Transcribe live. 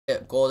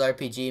Gold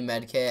RPG,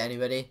 medkit,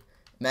 anybody?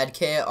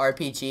 Medkit,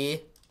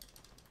 RPG.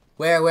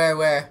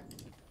 Where?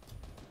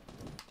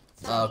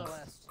 Oh,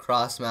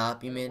 cross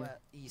map, you mean?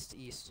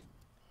 East.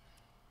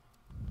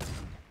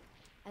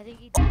 I think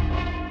he.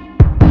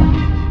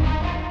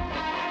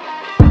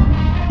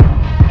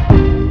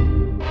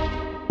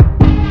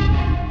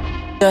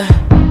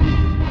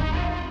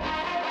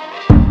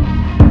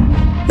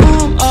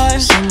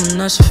 Someone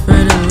that's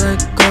afraid to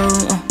let go.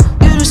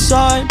 You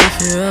decide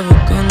if you're ever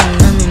gonna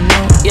let me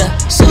know. Yeah,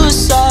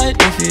 suicide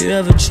if you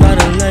ever try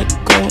to let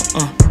go.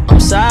 I'm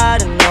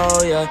sad, I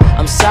know, yeah.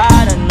 I'm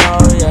sad, I know,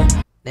 yeah.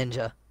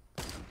 Ninja.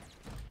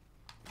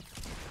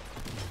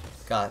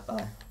 God,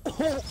 bye.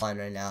 Fine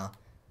right now.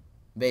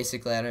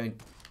 Basically, I don't.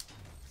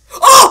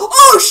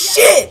 Oh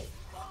shit!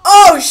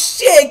 Oh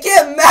shit!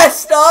 Get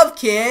messed up,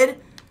 kid.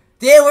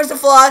 Damn, where's the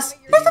floss?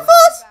 Where's the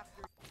floss?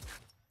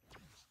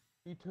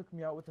 He took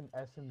me out with an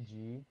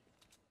SMG.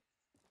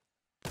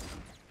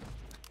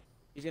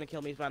 He's gonna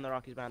kill me. He's behind the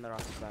rock. He's behind the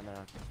rock.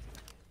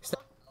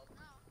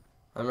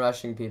 I'm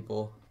rushing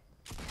people.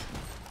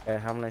 Okay,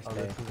 how many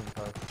stay?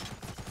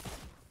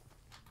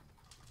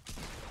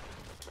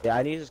 Yeah,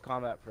 I need his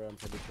combat pro, I'm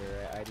pretty sure,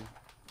 right, Aiden?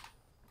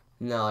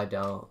 No, I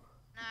don't.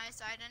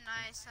 Nice, Aiden.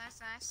 Nice.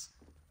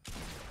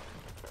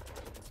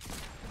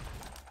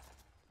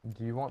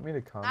 Do you want me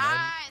to come?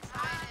 Nice,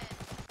 Aiden.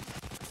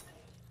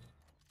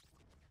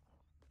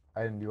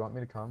 Aiden, do you want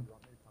me to come? No,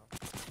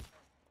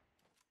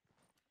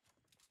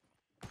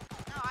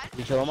 I didn't.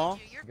 You kill them all?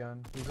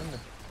 Gun. He's in the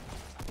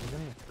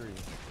tree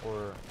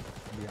or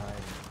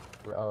behind.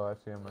 Oh, I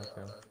see him.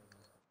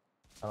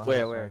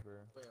 Where?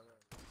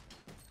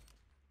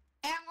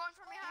 Hey, I'm going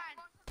from behind.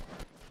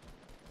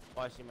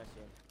 Oh, I see him.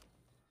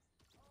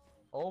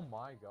 Oh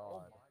my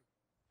god.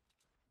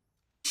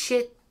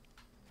 Shit.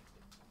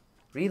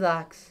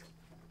 Relax.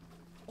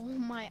 Oh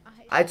my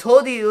eyes. I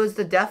told you it was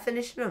the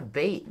definition of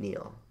bait,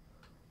 Neil.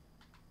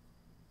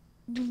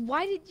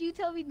 Why did you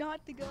tell me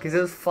not to go? Because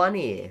it was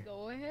funny.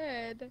 Go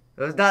ahead.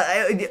 It was not.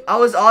 I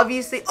was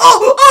obviously.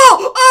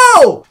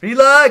 Oh!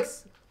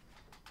 Relax.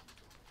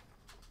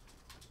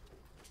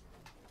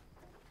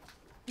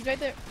 He's right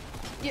there.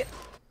 Yeah.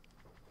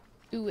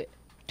 Do it.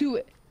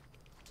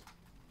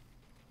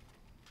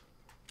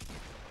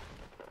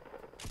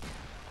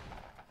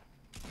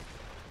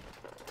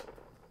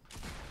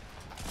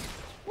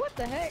 What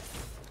the heck?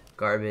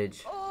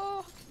 Garbage.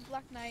 Oh,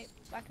 Black Knight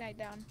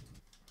down.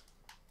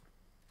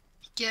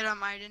 Get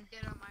him, Aiden.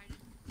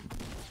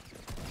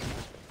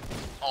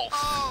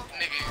 Oh,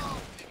 nigga.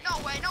 No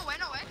way.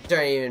 These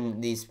aren't even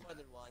these.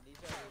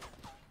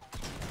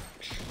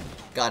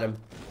 Got him.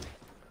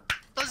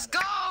 Let's go.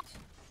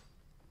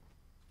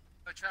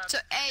 So,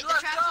 hey, the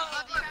traps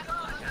above you.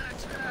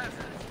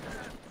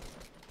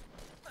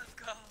 Let's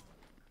go.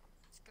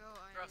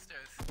 Aiden.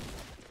 Upstairs.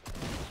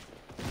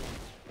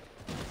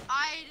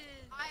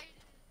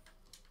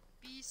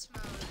 Beast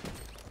mode.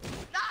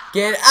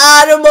 Get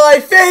out of my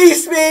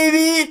face,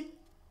 baby!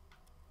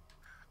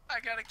 I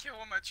gotta kill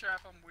him. My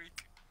trap. I'm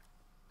weak.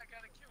 I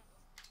gotta kill him.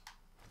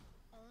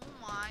 Oh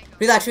my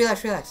god.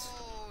 Relax.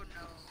 Oh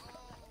no.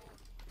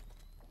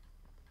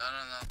 No.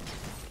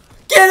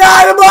 Get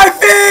out of my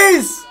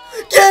face!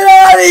 Get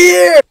out of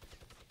here!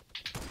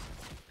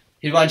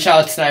 He's one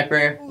shot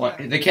sniper.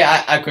 The kid,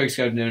 I quick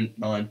scoped him.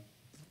 No one.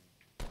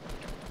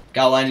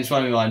 Got one. Just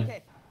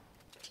 1v1.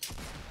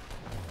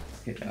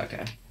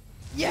 Okay.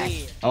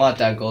 Yes. I want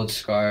that gold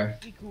scar.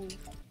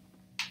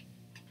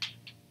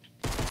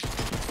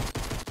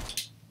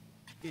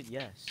 Dude,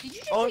 yes. Did you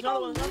just Oh, take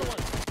another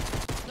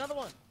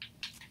one.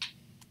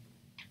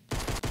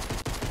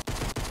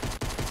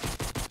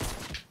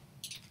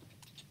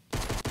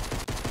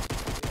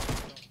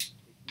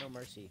 No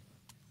mercy.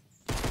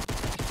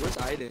 Where's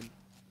Aiden?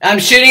 I'm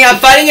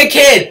fighting a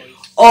kid!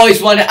 Oh,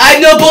 he's one. I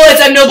have no bullets,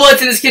 and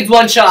this kid's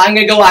one shot. I'm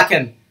gonna go whack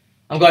him.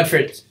 I'm going for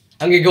it.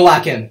 I'm gonna go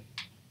whack him.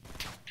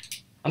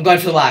 I'm going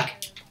for the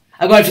whack.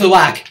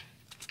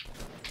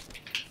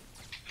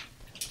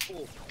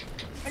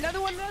 Another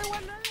one.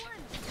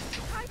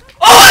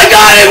 Oh, I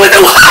got him with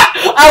the whack!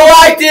 I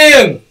whacked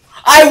him!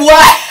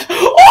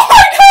 Oh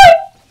my god!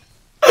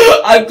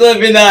 I'm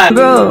clipping that.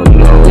 Bro,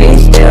 we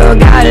still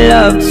got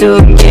love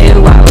to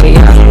give while we're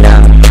young.